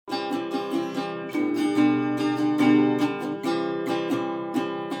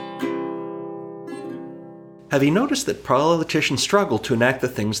Have you noticed that politicians struggle to enact the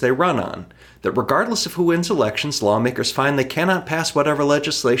things they run on? That regardless of who wins elections, lawmakers find they cannot pass whatever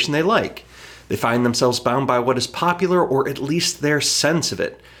legislation they like. They find themselves bound by what is popular, or at least their sense of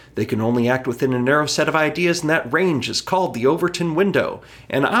it. They can only act within a narrow set of ideas, and that range is called the Overton Window.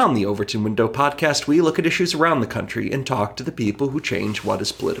 And on the Overton Window podcast, we look at issues around the country and talk to the people who change what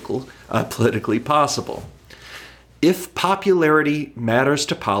is politically possible. If popularity matters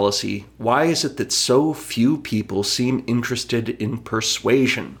to policy, why is it that so few people seem interested in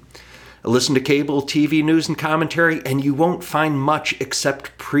persuasion? Listen to cable TV news and commentary, and you won't find much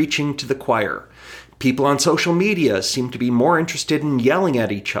except preaching to the choir. People on social media seem to be more interested in yelling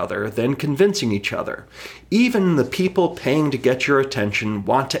at each other than convincing each other. Even the people paying to get your attention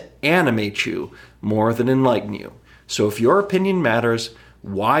want to animate you more than enlighten you. So if your opinion matters,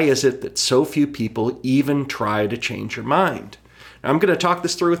 why is it that so few people even try to change your mind? Now, I'm going to talk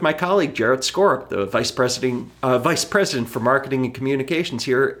this through with my colleague, Jarrett Skorup, the Vice President for Marketing and Communications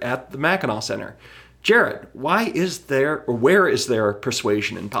here at the Mackinac Center. Jarrett, where is there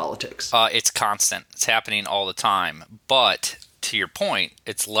persuasion in politics? It's constant. It's happening all the time. But to your point,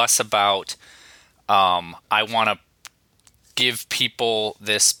 it's less about I want to give people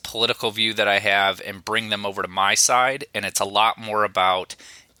this political view that I have and bring them over to my side. And it's a lot more about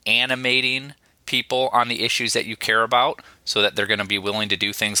animating people on the issues that you care about so that they're going to be willing to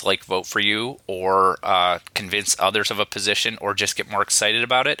do things like vote for you or convince others of a position or just get more excited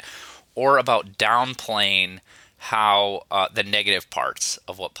about it, or about downplaying how the negative parts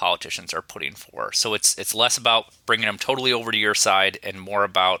of what politicians are putting for. So it's less about bringing them totally over to your side and more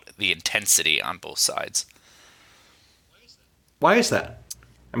about the intensity on both sides. Why is that?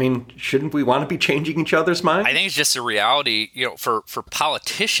 I mean, shouldn't we want to be changing each other's minds? I think it's just a reality, for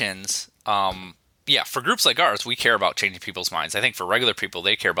politicians, for groups like ours, we care about changing people's minds. I think for regular people,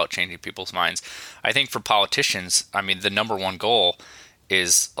 they care about changing people's minds. I think for politicians, the number one goal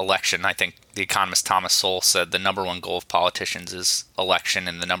is election. I think the economist Thomas Sowell said the number one goal of politicians is election,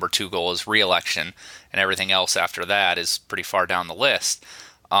 and the number two goal is re-election, and everything else after that is pretty far down the list.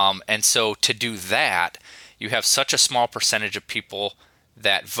 And so to do that, you have such a small percentage of people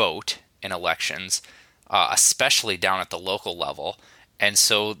that vote in elections, especially down at the local level. And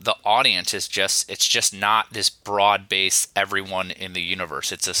so the audience it's just not this broad-based everyone in the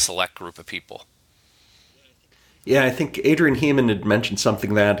universe. It's a select group of people. Yeah, I think Adrian Heeman had mentioned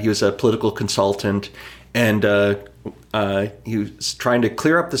something that he was a political consultant, and he was trying to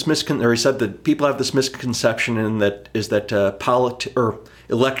clear up this he said that people have this misconception, and that is that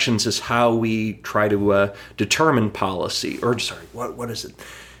elections is how we try to determine policy. What is it?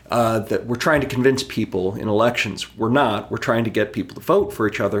 That we're trying to convince people in elections. We're not. We're trying to get people to vote for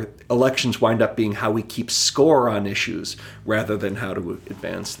each other. Elections wind up being how we keep score on issues rather than how to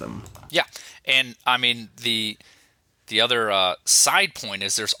advance them. Yeah, and the other side point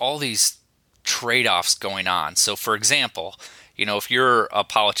is there's all these trade-offs going on. So, for example, if you're a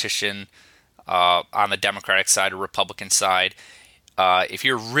politician on the Democratic side or Republican side, if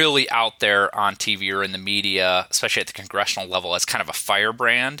you're really out there on TV or in the media, especially at the congressional level, as kind of a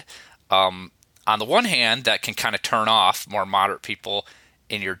firebrand, on the one hand, that can kind of turn off more moderate people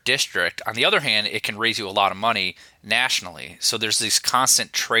in your district. On the other hand, it can raise you a lot of money nationally. So there's these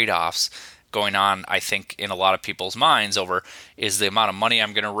constant trade-offs going on, I think, in a lot of people's minds over, is the amount of money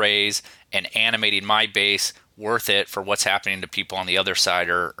I'm going to raise and animating my base worth it for what's happening to people on the other side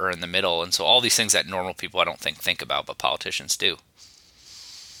or in the middle? And so all these things that normal people I don't think about, but politicians do.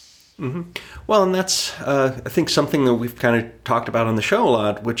 Mm-hmm. Well, and that's, I think, something that we've kind of talked about on the show a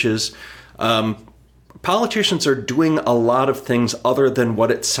lot, which is politicians are doing a lot of things other than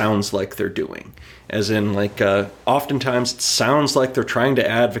what it sounds like they're doing. As in, oftentimes it sounds like they're trying to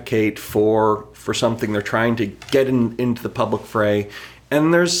advocate for something. They're trying to get into the public fray.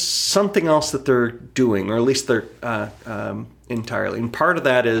 And there's something else that they're doing, or at least they're entirely. And part of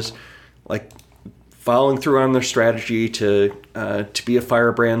that is, following through on their strategy to be a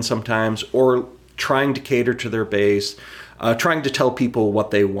firebrand sometimes, or trying to cater to their base, trying to tell people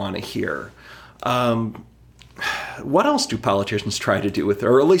what they want to hear. What else do politicians try to do with it?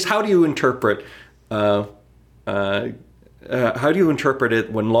 Or at least, how do you interpret it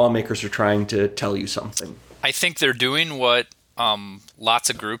when lawmakers are trying to tell you something? I think they're doing what lots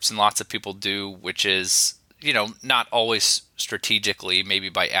of groups and lots of people do, which is, not always strategically, maybe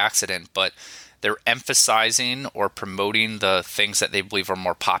by accident, but they're emphasizing or promoting the things that they believe are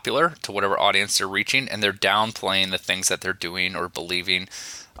more popular to whatever audience they're reaching, and they're downplaying the things that they're doing or believing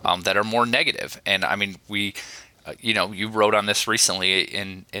that are more negative. And you wrote on this recently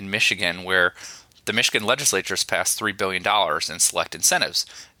in Michigan, where the Michigan legislature has passed $3 billion in select incentives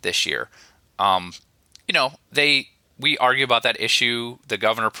this year. we argue about that issue. The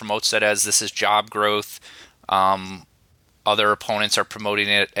governor promotes it as this is job growth. Other opponents are promoting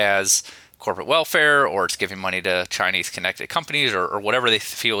it as corporate welfare, or it's giving money to Chinese connected companies, or whatever they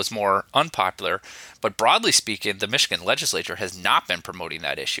feel is more unpopular. But broadly speaking, the Michigan legislature has not been promoting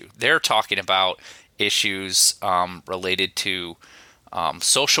that issue. They're talking about issues related to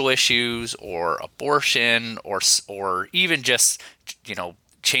social issues or abortion or even just,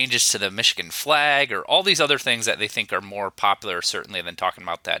 changes to the Michigan flag or all these other things that they think are more popular, certainly, than talking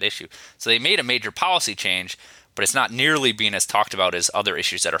about that issue. So they made a major policy change, but it's not nearly being as talked about as other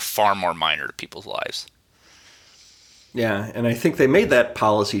issues that are far more minor to people's lives. Yeah, and I think they made that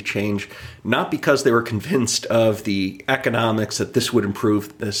policy change not because they were convinced of the economics that this would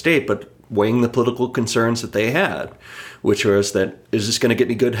improve the state, but weighing the political concerns that they had, which was that, is this going to get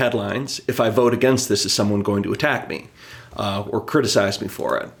me good headlines? If I vote against this, is someone going to attack me or criticize me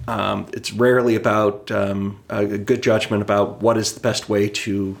for it? It's rarely about a good judgment about what is the best way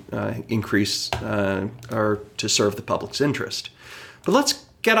to increase or to serve the public's interest. But let's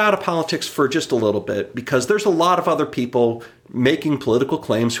get out of politics for just a little bit, because there's a lot of other people making political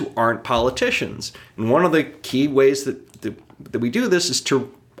claims who aren't politicians. And one of the key ways that we do this is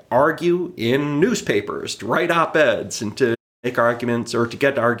to argue in newspapers, to write op-eds, and to make arguments or to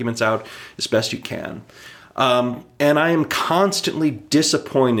get arguments out as best you can. And I am constantly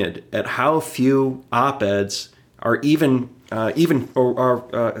disappointed at how few op-eds are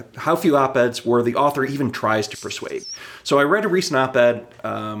how few op-eds where the author even tries to persuade. So I read a recent op-ed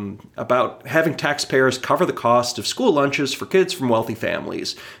about having taxpayers cover the cost of school lunches for kids from wealthy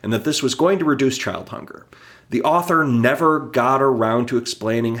families, and that this was going to reduce child hunger. The author never got around to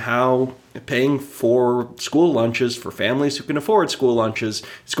explaining how paying for school lunches for families who can afford school lunches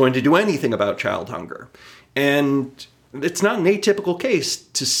is going to do anything about child hunger. And it's not an atypical case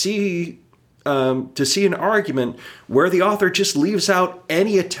to see an argument where the author just leaves out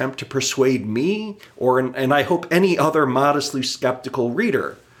any attempt to persuade me and I hope any other modestly skeptical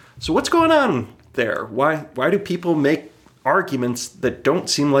reader. So what's going on there? Why do people make arguments that don't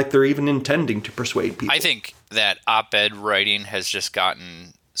seem like they're even intending to persuade people? I think that op-ed writing has just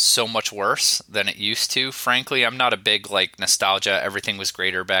gotten so much worse than it used to. Frankly, I'm not a big nostalgia, everything was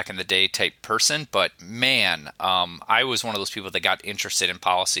greater back in the day type person, but man, I was one of those people that got interested in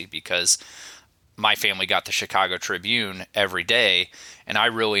policy because my family got the Chicago Tribune every day, and I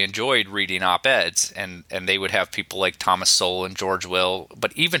really enjoyed reading op-eds, and they would have people like Thomas Sowell and George Will,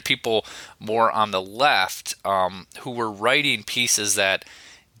 but even people more on the left who were writing pieces that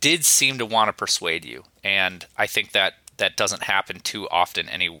did seem to want to persuade you. And I think that doesn't happen too often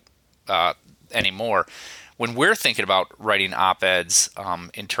anymore. When we're thinking about writing op-eds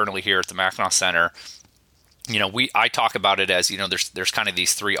internally here at the Mackinac Center, I talk about it as, there's kind of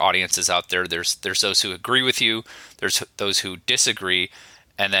these three audiences out there. There's those who agree with you, there's those who disagree,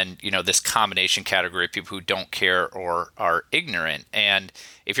 and then, this combination category of people who don't care or are ignorant. And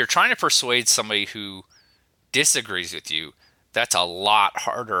if you're trying to persuade somebody who disagrees with you, that's a lot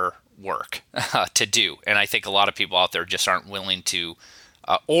harder work to do. And I think a lot of people out there just aren't willing to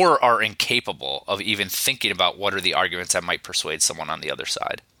or are incapable of even thinking about what are the arguments that might persuade someone on the other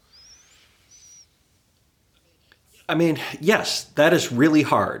side. I mean, yes, that is really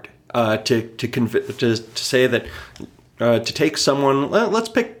hard to say that to take someone. Let's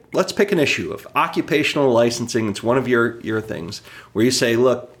pick an issue of occupational licensing. It's one of your things where you say,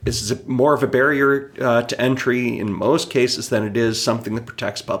 look, this is more of a barrier to entry in most cases than it is something that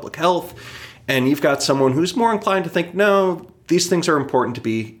protects public health. And you've got someone who's more inclined to think, no, these things are important to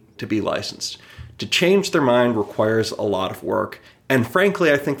be licensed. To change their mind requires a lot of work. And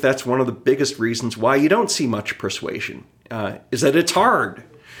frankly, I think that's one of the biggest reasons why you don't see much persuasion, is that it's hard.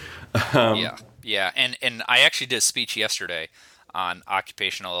 Yeah. And I actually did a speech yesterday on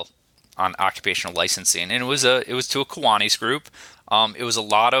occupational licensing, and it was to a Kiwanis group. It was a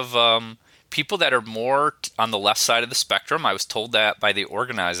lot of people that are more on the left side of the spectrum. I was told that by the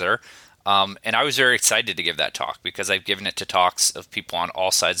organizer, and I was very excited to give that talk because I've given it to talks of people on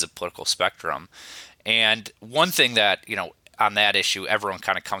all sides of the political spectrum. And one thing that on that issue everyone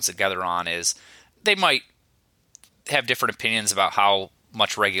kind of comes together on is they might have different opinions about how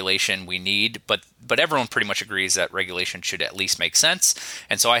much regulation we need, but everyone pretty much agrees that regulation should at least make sense.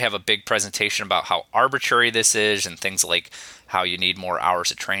 And so I have a big presentation about how arbitrary this is and things like how you need more hours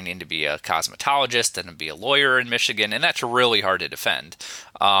of training to be a cosmetologist than to be a lawyer in Michigan, and that's really hard to defend.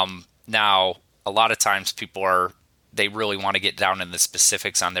 Now, a lot of times people they really want to get down in the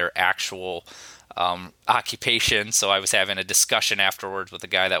specifics on their actual occupation. So I was having a discussion afterwards with a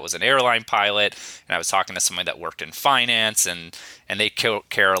guy that was an airline pilot, and I was talking to somebody that worked in finance, and they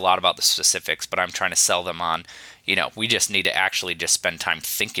care a lot about the specifics, but I'm trying to sell them on, we just need to actually just spend time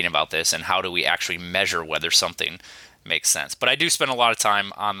thinking about this, and how do we actually measure whether something makes sense. But I do spend a lot of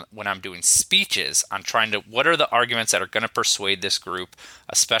time on, when I'm doing speeches, on trying to, what are the arguments that are going to persuade this group,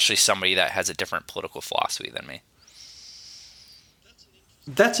 especially somebody that has a different political philosophy than me.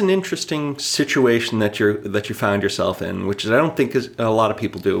 That's an interesting situation that you found yourself in, which is, I don't think a lot of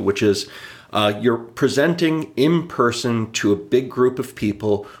people do, which is you're presenting in person to a big group of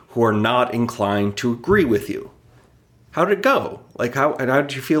people who are not inclined to agree with you. How did it go? Like, how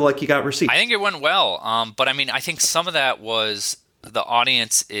did you feel like you got received? I think it went well. But I mean, I think some of that was the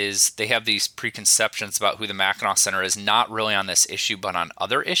audience they have these preconceptions about who the Mackinac Center is, not really on this issue, but on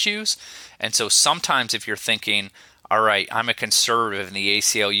other issues. And so sometimes if you're thinking, all right, I'm a conservative and the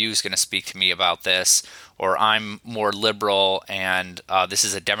ACLU is going to speak to me about this, or I'm more liberal and this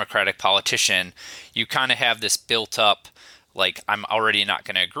is a Democratic politician, you kind of have this built up, like, I'm already not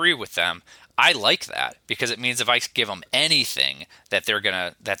going to agree with them. I like that, because it means if I give them anything that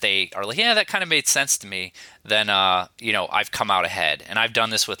they are like, yeah, that kind of made sense to me, then I've come out ahead. And I've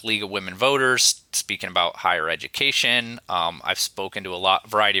done this with League of Women Voters, speaking about higher education. I've spoken to a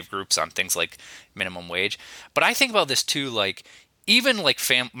variety of groups on things like minimum wage. But I think about this too, like, even like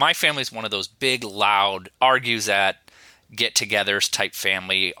my family is one of those big, loud, argues at get-togethers type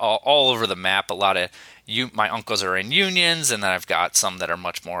family, all over the map. A lot of my uncles are in unions, and then I've got some that are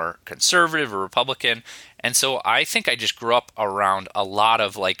much more conservative or Republican. And so I think I just grew up around a lot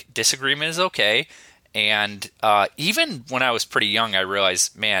of, like, disagreement is okay. And even when I was pretty young, I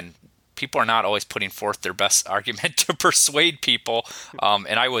realized, man, people are not always putting forth their best argument to persuade people.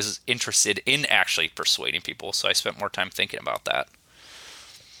 And I was interested in actually persuading people, so I spent more time thinking about that.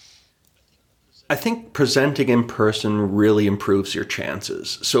 I think presenting in person really improves your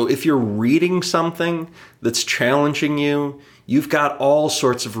chances. So if you're reading something that's challenging you, you've got all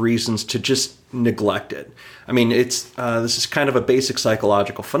sorts of reasons to just neglect it. I mean, this is kind of a basic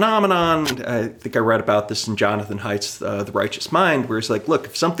psychological phenomenon. I think I read about this in Jonathan Haidt's The Righteous Mind, where it's like, look,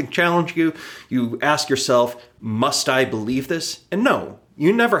 if something challenged you, you ask yourself, must I believe this? And no,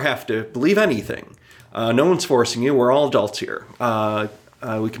 you never have to believe anything. No one's forcing you. We're all adults here.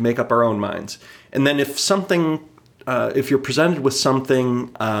 We can make up our own minds. And then if you're presented with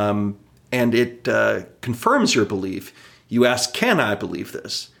something and it confirms your belief, you ask, can I believe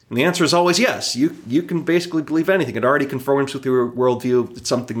this? And the answer is always yes. You can basically believe anything. It already conforms with your worldview. It's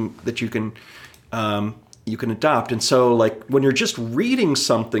something that you can adopt. And so, like, when you're just reading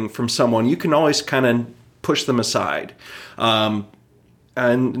something from someone, you can always kind of push them aside.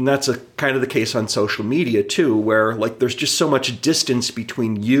 And that's kind of the case on social media too, where, like, there's just so much distance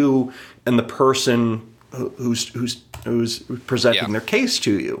between you and the person who's presenting their case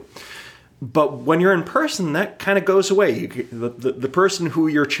to you. But when you're in person, that kind of goes away. The person who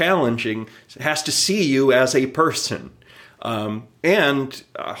you're challenging has to see you as a person. And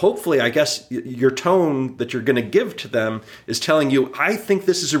hopefully, I guess, your tone that you're going to give to them is telling you, I think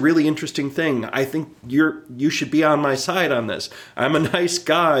this is a really interesting thing. I think you should be on my side on this. I'm a nice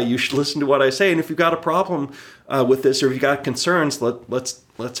guy. You should listen to what I say. And if you've got a problem with this, or if you've got concerns, let's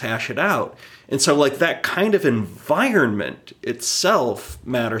hash it out. And so, like, that kind of environment itself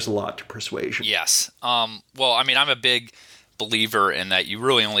matters a lot to persuasion. Yes. Well, I mean, I'm a big believer in that you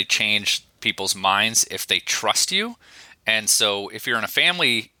really only change people's minds if they trust you. And so if you're in a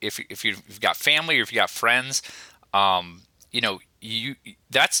family, if you've got family or if you got friends,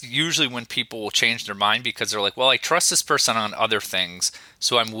 that's usually when people will change their mind, because they're like, well, I trust this person on other things,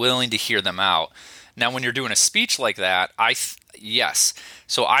 so I'm willing to hear them out. Now, when you're doing a speech like that, yes.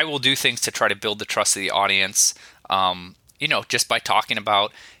 So I will do things to try to build the trust of the audience, just by talking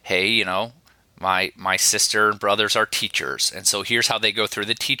about, hey, my sister and brothers are teachers, and so here's how they go through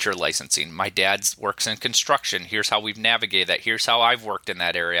the teacher licensing. My dad works in construction. Here's how we've navigated that. Here's how I've worked in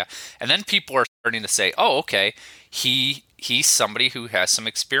that area. And then people are starting to say, oh, okay, he's somebody who has some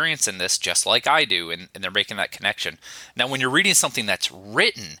experience in this just like I do, and they're making that connection. Now, when you're reading something that's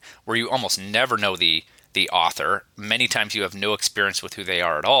written where you almost never know the author, many times you have no experience with who they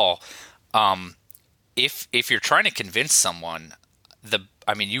are at all, if you're trying to convince someone,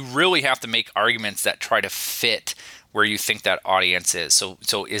 you really have to make arguments that try to fit where you think that audience is.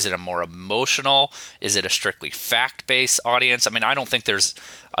 So is it a more emotional? Is it a strictly fact-based audience? I mean, I don't think there's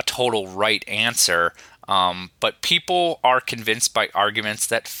a total right answer, but people are convinced by arguments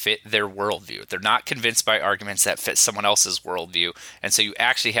that fit their worldview. They're not convinced by arguments that fit someone else's worldview. And so you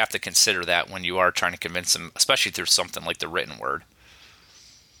actually have to consider that when you are trying to convince them, especially through something like the written word.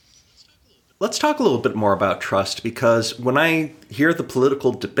 Let's talk a little bit more about trust, because when I hear the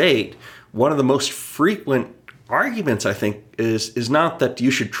political debate, one of the most frequent arguments, I think, is not that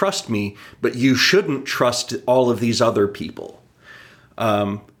you should trust me, but you shouldn't trust all of these other people.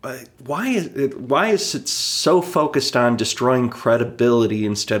 Why is it so focused on destroying credibility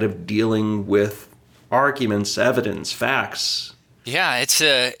instead of dealing with arguments, evidence, facts? Yeah, it's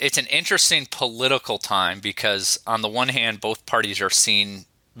an interesting political time because on the one hand, both parties are seen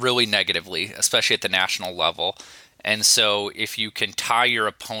really negatively, especially at the national level. And so if you can tie your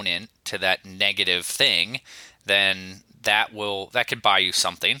opponent to that negative thing, then that could buy you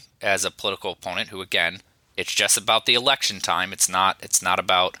something as a political opponent who, again, it's just about the election time. It's not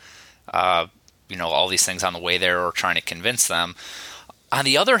about all these things on the way there or trying to convince them. On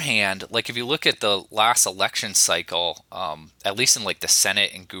the other hand, like if you look at the last election cycle, at least in like the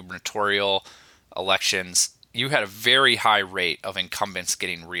Senate and gubernatorial elections, you had a very high rate of incumbents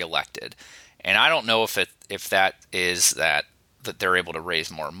getting reelected. And I don't know if that is that they're able to raise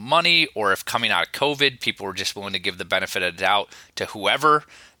more money, or if coming out of COVID, people were just willing to give the benefit of the doubt to whoever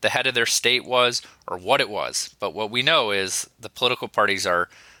the head of their state was, or what it was. But what we know is the political parties are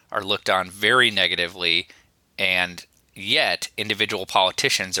looked on very negatively, and yet individual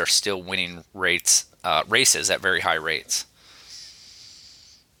politicians are still winning races at very high rates.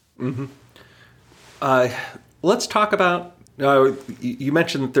 Mm-hmm. Let's talk about, you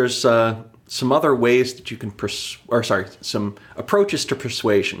mentioned that there's some other ways that you can some approaches to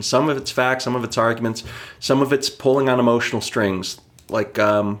persuasion. Some of it's facts, some of it's arguments, some of it's pulling on emotional strings. Like,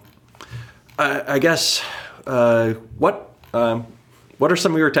 I guess, what are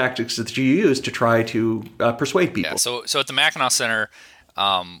some of your tactics that you use to try to persuade people? Yeah, so at the Mackinac Center,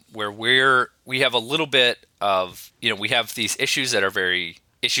 where we have a little bit of, we have these issues that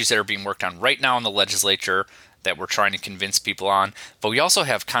are being worked on right now in the legislature that we're trying to convince people on. But we also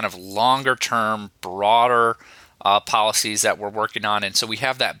have kind of longer term, broader policies that we're working on. And so we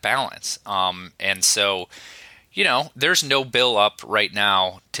have that balance. And so, there's no bill up right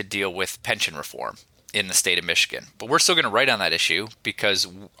now to deal with pension reform in the state of Michigan. But we're still going to write on that issue because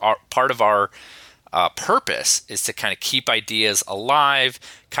part of our purpose is to kind of keep ideas alive,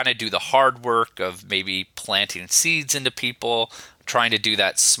 kind of do the hard work of maybe planting seeds into people, trying to do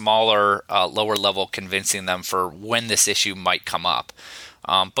that smaller, lower level, convincing them for when this issue might come up.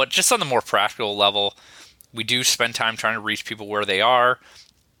 But just on the more practical level, we do spend time trying to reach people where they are.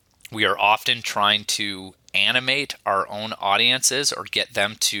 We are often trying to animate our own audiences or get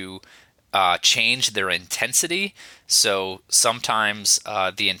them to change their intensity. So sometimes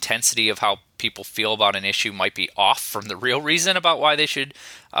the intensity of how people feel about an issue might be off from the real reason about why they should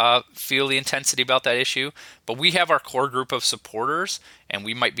feel the intensity about that issue. But we have our core group of supporters, and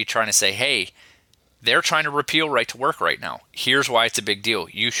we might be trying to say, hey, they're trying to repeal right to work right now. Here's why it's a big deal.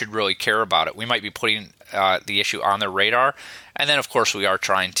 You should really care about it. We might be putting the issue on their radar. And then, of course, we are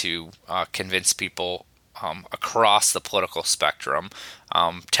trying to convince people across the political spectrum,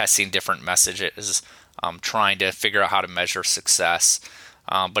 testing different messages, trying to figure out how to measure success.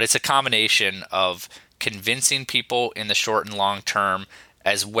 But it's a combination of convincing people in the short and long term,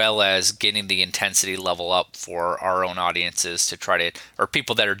 as well as getting the intensity level up for our own audiences to try to, or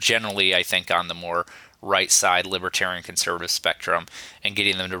people that are generally, I think, on the more right side, libertarian conservative spectrum, and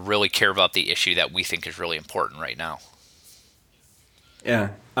getting them to really care about the issue that we think is really important right now. Yeah,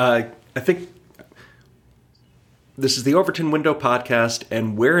 I think this is the Overton Window podcast,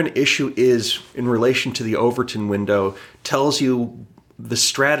 and where an issue is in relation to the Overton Window tells you the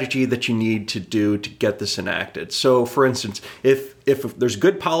strategy that you need to do to get this enacted. So, for instance, if there's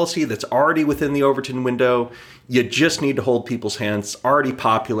good policy that's already within the Overton Window, you just need to hold people's hands. It's already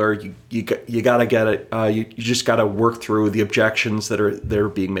popular. You got to get it. You just got to work through the objections that are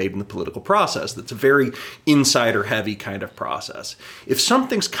being made in the political process. That's a very insider-heavy kind of process. If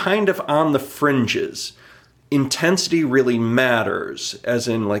something's kind of on the fringes, intensity really matters, as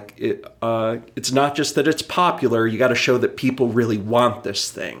in, like, it's not just that it's popular. You got to show that people really want this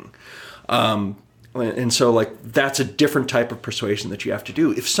thing. And so, like, that's a different type of persuasion that you have to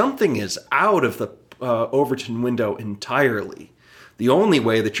do. If something is out of the Overton Window entirely, the only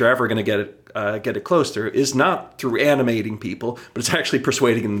way that you're ever going to get it closer is not through animating people, but it's actually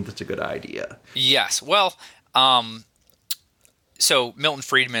persuading them that's a good idea. Yes. Well, so Milton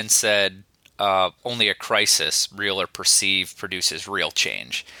Friedman said, only a crisis, real or perceived, produces real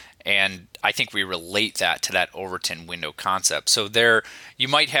change. And I think we relate that to that Overton Window concept. So you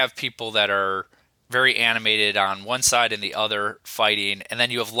might have people that are very animated on one side and the other fighting. And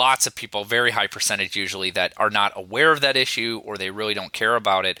then you have lots of people, very high percentage usually, that are not aware of that issue or they really don't care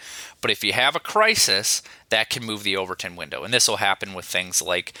about it. But if you have a crisis, that can move the Overton window. And this will happen with things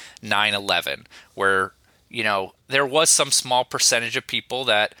like 9/11, where, there was some small percentage of people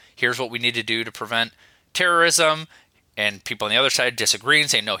that here's what we need to do to prevent terrorism. And people on the other side disagree and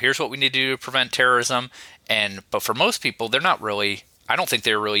say, no, here's what we need to do to prevent terrorism. But for most people, they're not really, I don't think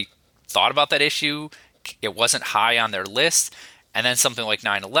they're really thought about that issue. It wasn't high on their list. And then something like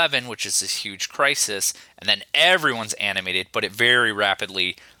 9/11, which is this huge crisis, and then everyone's animated, but it very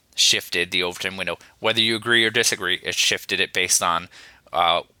rapidly shifted the Overton window. Whether you agree or disagree, it shifted it based on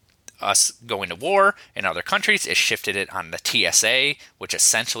us going to war in other countries. It shifted it on the TSA, which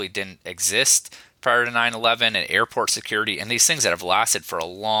essentially didn't exist prior to 9/11, and airport security, and these things that have lasted for a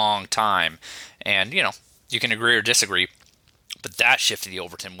long time. And, you can agree or disagree, but that shifted the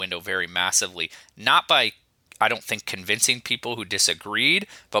Overton window very massively. Not by, I don't think, convincing people who disagreed,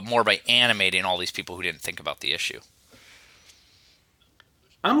 but more by animating all these people who didn't think about the issue.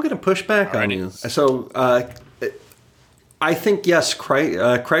 I'm going to push back on you. So I think, yes,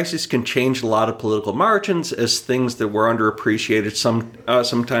 crises can change a lot of political margins as things that were underappreciated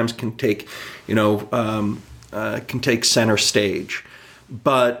sometimes can take, can take center stage.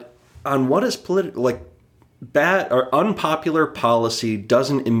 But on what is bad or unpopular policy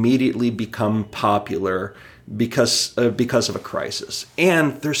doesn't immediately become popular because of a crisis.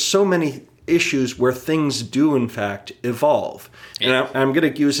 And there's so many issues where things do, in fact, evolve. Yeah. And I'm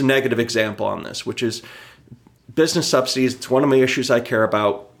going to use a negative example on this, which is business subsidies. It's one of my issues I care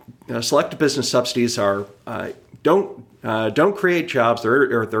about. Selective business subsidies are don't create jobs.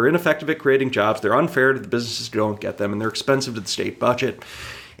 They're ineffective at creating jobs. They're unfair to the businesses who don't get them, and they're expensive to the state budget.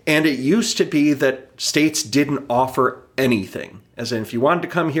 And it used to be that states didn't offer anything. As in, if you wanted to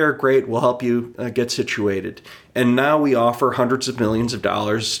come here, great, we'll help you get situated. And now we offer hundreds of millions of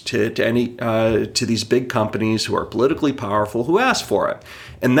dollars to these big companies who are politically powerful who ask for it.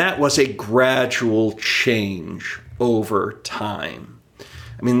 And that was a gradual change over time.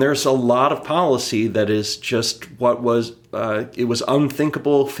 I mean, there's a lot of policy that is just what was, it was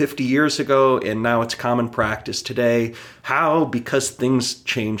unthinkable 50 years ago, and now it's common practice today. How? Because things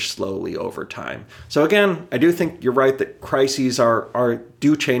change slowly over time. So again, I do think you're right that crises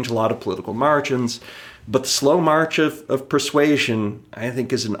do change a lot of political margins, but the slow march of persuasion, I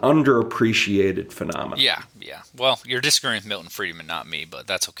think, is an underappreciated phenomenon. Yeah. Well, you're disagreeing with Milton Friedman, not me, but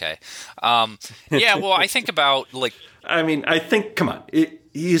that's okay. Well, I think about, come on.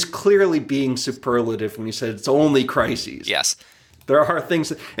 He's clearly being superlative when he said it's only crises. Yes. There are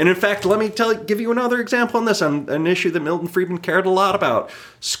things, and in fact, let me give you another example on this, on an issue that Milton Friedman cared a lot about,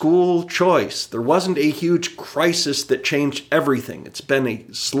 school choice. There wasn't a huge crisis that changed everything. It's been a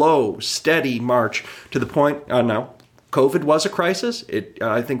slow, steady march to the point, now, COVID was a crisis.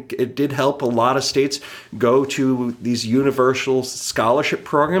 I think it did help a lot of states go to these universal scholarship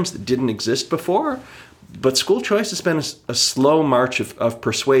programs that didn't exist before. But school choice has been a slow march of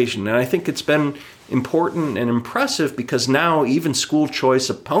persuasion. And I think it's been important and impressive because now even school choice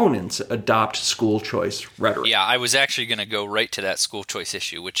opponents adopt school choice rhetoric. Yeah, I was actually going to go right to that school choice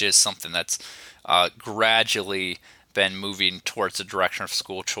issue, which is something that's gradually been moving towards the direction of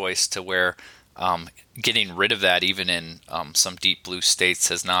school choice to where getting rid of that, even in some deep blue states,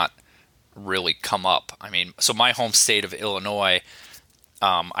 has not really come up. I mean, so my home state of Illinois,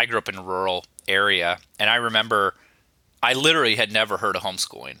 I grew up in a rural area, and I remember I literally had never heard of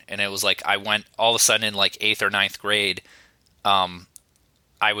homeschooling, and it was like I went all of a sudden in like 8th or 9th grade.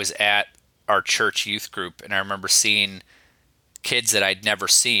 I was at our church youth group, and I remember seeing kids that I'd never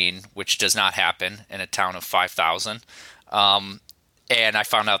seen, which does not happen in a town of 5,000. And I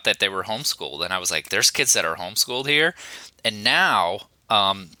found out that they were homeschooled, and I was like, "There's kids that are homeschooled here," and now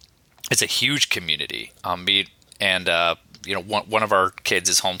it's a huge community. One of our kids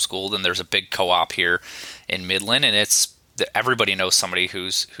is homeschooled, and there's a big co-op here in Midland, and everybody knows somebody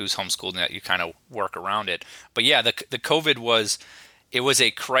who's homeschooled, and that you kind of work around it. But yeah, the COVID was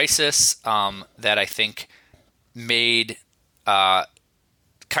a crisis that I think made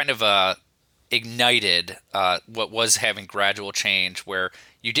ignited what was having gradual change, where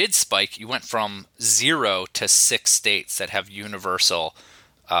you did spike. You went from 0 to 6 states that have universal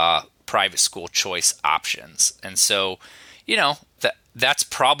private school choice options, and so. That's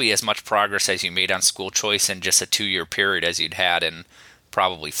probably as much progress as you made on school choice in just a 2-year period as you'd had in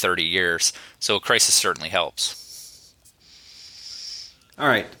probably 30 years. So a crisis certainly helps. All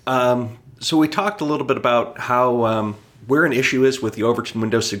right. So we talked a little bit about how where an issue is with the Overton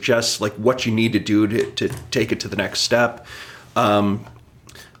window suggests like what you need to do to take it to the next step.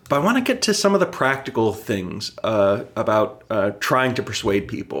 But I want to get to some of the practical things about trying to persuade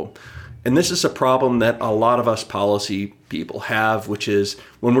people. And this is a problem that a lot of us policy people have, which is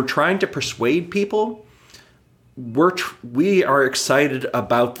when we're trying to persuade people, we are excited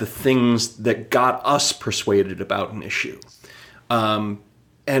about the things that got us persuaded about an issue. And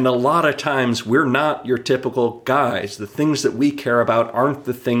a lot of times we're not your typical guys. The things that we care about aren't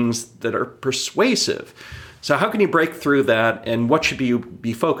the things that are persuasive. So how can you break through that, and what should you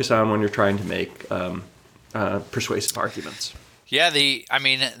be focused on when you're trying to make persuasive arguments? Yeah, there's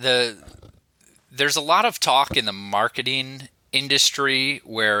a lot of talk in the marketing industry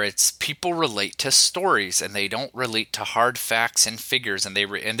where it's people relate to stories and they don't relate to hard facts and figures, and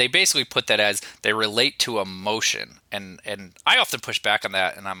they basically put that as they relate to emotion. And I often push back on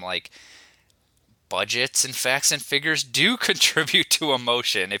that, and I'm like, budgets and facts and figures do contribute to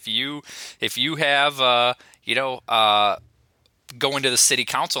emotion. If you have going to the city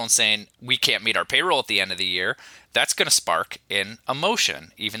council and saying we can't meet our payroll at the end of the year, that's going to spark in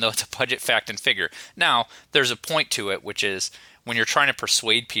emotion, even though it's a budget, fact, and figure. Now, there's a point to it, which is when you're trying to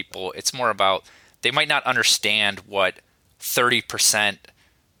persuade people, it's more about they might not understand what 30%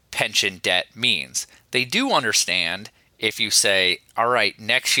 pension debt means. They do understand if you say, all right,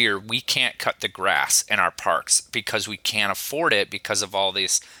 next year we can't cut the grass in our parks because we can't afford it because of all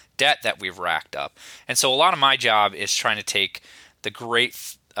this debt that we've racked up. And so a lot of my job is trying to take the great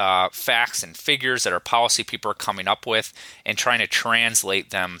facts and figures that our policy people are coming up with and trying to translate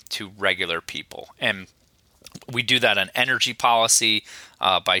them to regular people. And we do that on energy policy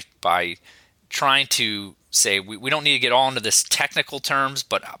by trying to say we don't need to get all into this technical terms,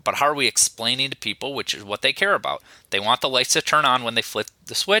 but how are we explaining to people, which is what they care about. They want the lights to turn on when they flip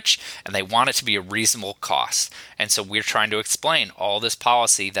the switch, and they want it to be a reasonable cost. And so we're trying to explain all this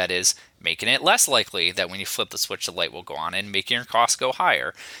policy that is making it less likely that when you flip the switch, the light will go on and making your costs go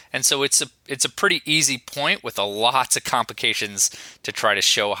higher. And so it's a pretty easy point with lots of complications to try to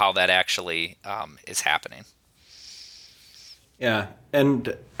show how that actually is happening. Yeah,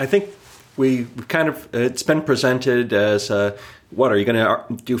 and I think we kind of, it's been presented as, what, are you going to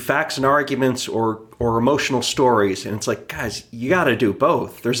do facts and arguments or emotional stories? And it's like, guys, you got to do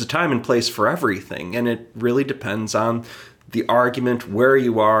both. There's a time and place for everything, and it really depends on the argument, where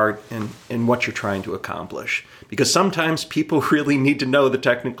you are, and what you're trying to accomplish. Because sometimes people really need to know the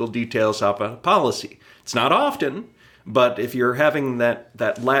technical details of a policy. It's not often, but if you're having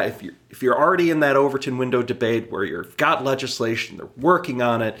if you're already in that Overton window debate where you've got legislation, they're working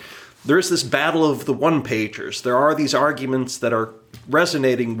on it, there's this battle of the one-pagers. There are these arguments that are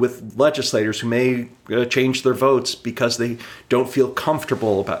resonating with legislators who may change their votes because they don't feel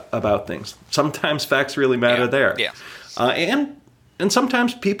comfortable about things. Sometimes facts really matter there. Yeah. And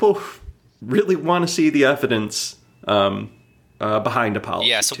sometimes people really want to see the evidence behind a policy.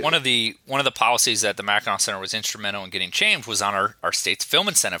 Yeah, so one of the policies that the Mackinac Center was instrumental in getting changed was on our state's film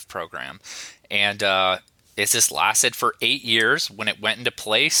incentive program. And this lasted for 8 years. When it went into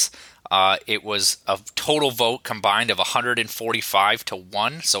place, it was a total vote combined of 145 to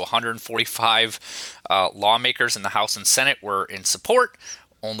 1. So 145 lawmakers in the House and Senate were in support.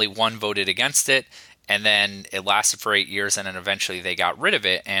 Only one voted against it. And then it lasted for 8 years, and then eventually they got rid of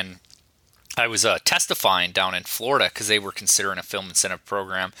it. And I was testifying down in Florida because they were considering a film incentive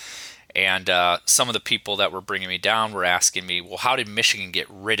program. And some of the people that were bringing me down were asking me, well, how did Michigan get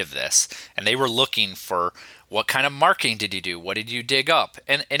rid of this? And they were looking for what kind of marketing did you do? What did you dig up?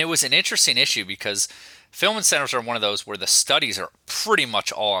 And it was an interesting issue because film incentives are one of those where the studies are pretty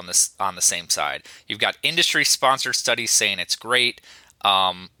much all on the same side. You've got industry-sponsored studies saying it's great.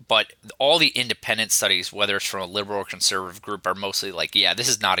 But all the independent studies, whether it's from a liberal or conservative group, are mostly like, yeah, this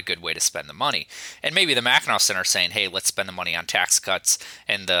is not a good way to spend the money. And maybe the Mackinac Center is saying, hey, let's spend the money on tax cuts.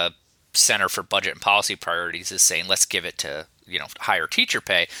 And the Center for Budget and Policy Priorities is saying, let's give it to, higher teacher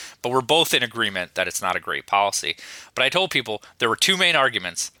pay. But we're both in agreement that it's not a great policy. But I told people there were two main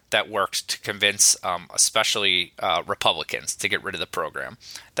arguments that worked to convince especially Republicans to get rid of the program.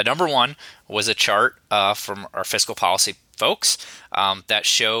 The number one was a chart from our fiscal policy folks that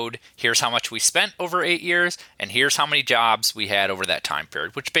showed here's how much we spent over 8 years and here's how many jobs we had over that time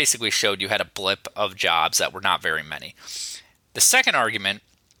period, which basically showed you had a blip of jobs that were not very many. The second argument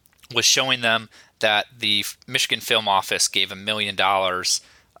was showing them that the Michigan Film Office gave $1 million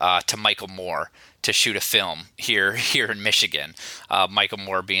to Michael Moore to shoot a film here in Michigan. Michael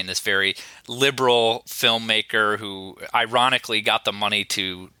Moore being this very liberal filmmaker who ironically got the money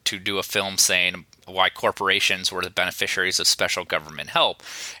to do a film saying why corporations were the beneficiaries of special government help.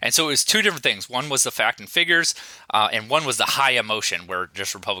 And so it was two different things. One was the fact and figures, and one was the high emotion, where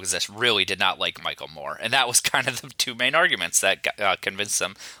just Republicans just really did not like Michael Moore. And that was kind of the two main arguments that convinced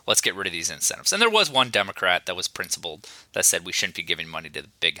them, let's get rid of these incentives. And there was one Democrat that was principled that said we shouldn't be giving money to the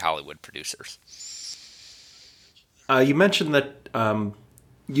big Hollywood producers. You mentioned that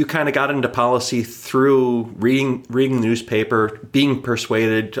you kind of got into policy through reading the newspaper, being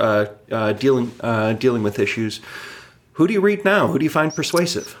persuaded, dealing with issues. Who do you read now? Who do you find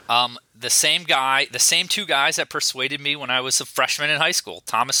persuasive? The same two guys that persuaded me when I was a freshman in high school,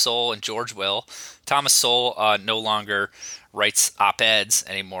 Thomas Sowell and George Will. Thomas Sowell no longer writes op-eds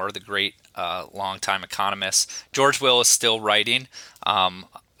anymore, the great longtime economist. George Will is still writing.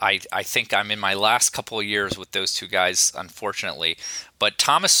 I think I'm in my last couple of years with those two guys, unfortunately. But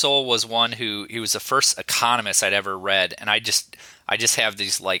Thomas Sowell was one he was the first economist I'd ever read, and I just have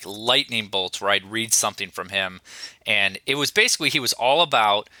these like lightning bolts where I'd read something from him, and it was basically he was all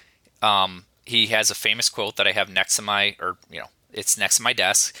about. He has a famous quote that I have next to my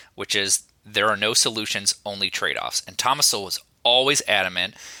desk, which is, "There are no solutions, only trade-offs." And Thomas Sowell was always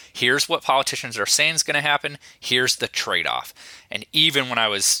adamant. Here's what politicians are saying is going to happen. Here's the trade-off. And even when I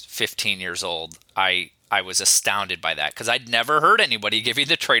was 15 years old, I was astounded by that, because I'd never heard anybody giving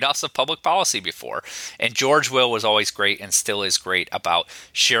the trade-offs of public policy before. And George Will was always great and still is great about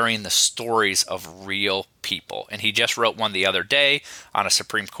sharing the stories of real people. And he just wrote one the other day on a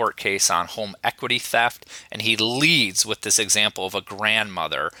Supreme Court case on home equity theft. And he leads with this example of a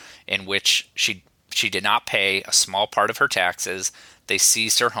grandmother in which she did not pay a small part of her taxes. They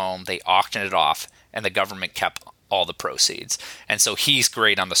seized her home, they auctioned it off, and the government kept all the proceeds. And so he's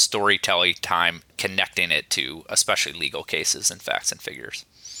great on the storytelling time, connecting it to especially legal cases and facts and figures.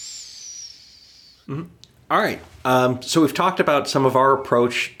 Mm-hmm. All right. So we've talked about some of our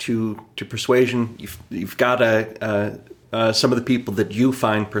approach to persuasion. You've got some of the people that you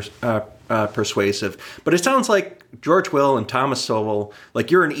find persuasive, but it sounds like George Will and Thomas Sowell,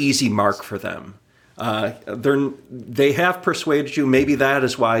 like you're an easy mark for them. They have persuaded you. Maybe that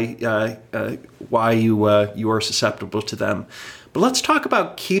is why you are susceptible to them. But let's talk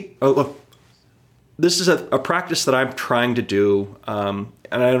about look, this is a practice that I'm trying to do, and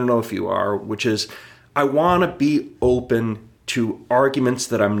I don't know if you are, which is I want to be open to arguments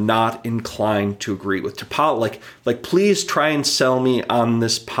that I'm not inclined to agree with. Like please try and sell me on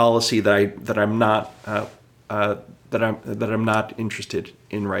this policy that I'm not interested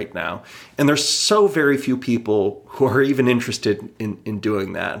in right now. And there's so very few people who are even interested in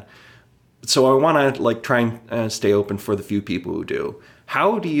doing that. So I want to try and stay open for the few people who do.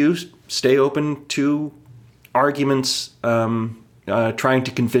 How do you stay open to arguments trying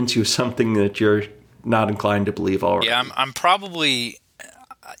to convince you of something that you're not inclined to believe already? Yeah, I'm probably,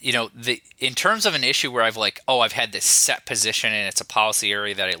 in terms of an issue where I've had this set position and it's a policy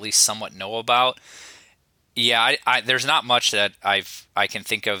area that I at least somewhat know about. Yeah, there's not much that I can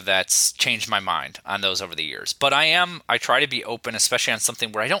think of that's changed my mind on those over the years. But I try to be open, especially on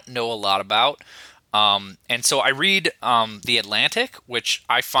something where I don't know a lot about. And so I read The Atlantic, which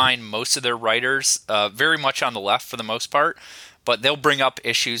I find most of their writers very much on the left for the most part. But they'll bring up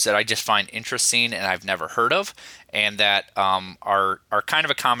issues that I just find interesting and I've never heard of, and that are kind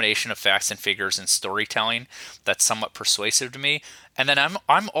of a combination of facts and figures and storytelling that's somewhat persuasive to me. And then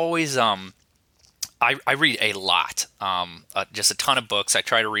I'm always I read a lot, just a ton of books. I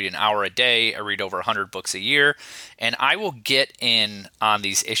try to read an hour a day. I read over 100 books a year. And I will get in on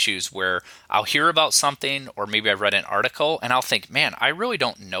these issues where I'll hear about something, or maybe I've read an article, and I'll think, man, I really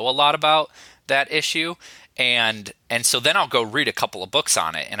don't know a lot about that issue. And so then I'll go read a couple of books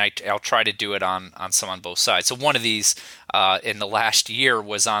on it, and I'll try to do it on some on both sides. So one of these in the last year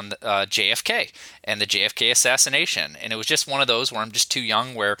was on JFK and the JFK assassination. And it was just one of those where I'm just too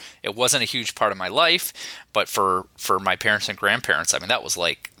young, where it wasn't a huge part of my life. But for my parents and grandparents, I mean, that was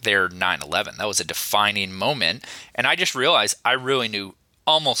like their 9/11. That was a defining moment. And I just realized I really knew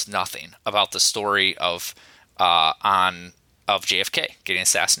almost nothing about the story of JFK getting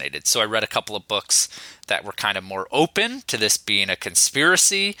assassinated. So I read a couple of books that were kind of more open to this being a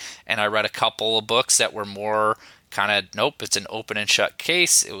conspiracy, and I read a couple of books that were more kind of, nope, it's an open and shut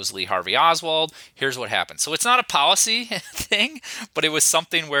case. It was Lee Harvey Oswald. Here's what happened. So it's not a policy thing, but it was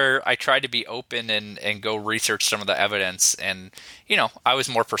something where I tried to be open and go research some of the evidence. And, I was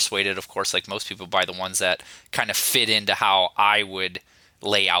more persuaded, of course, like most people, by the ones that kind of fit into how I would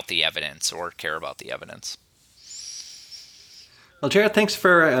lay out the evidence or care about the evidence. Well, Jarrett, thanks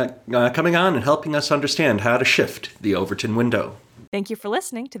for coming on and helping us understand how to shift the Overton window. Thank you for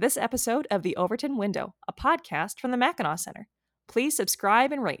listening to this episode of The Overton Window, a podcast from the Mackinac Center. Please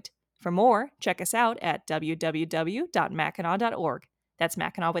subscribe and rate. For more, check us out at www.mackinac.org. That's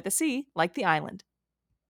Mackinac with a C, like the island.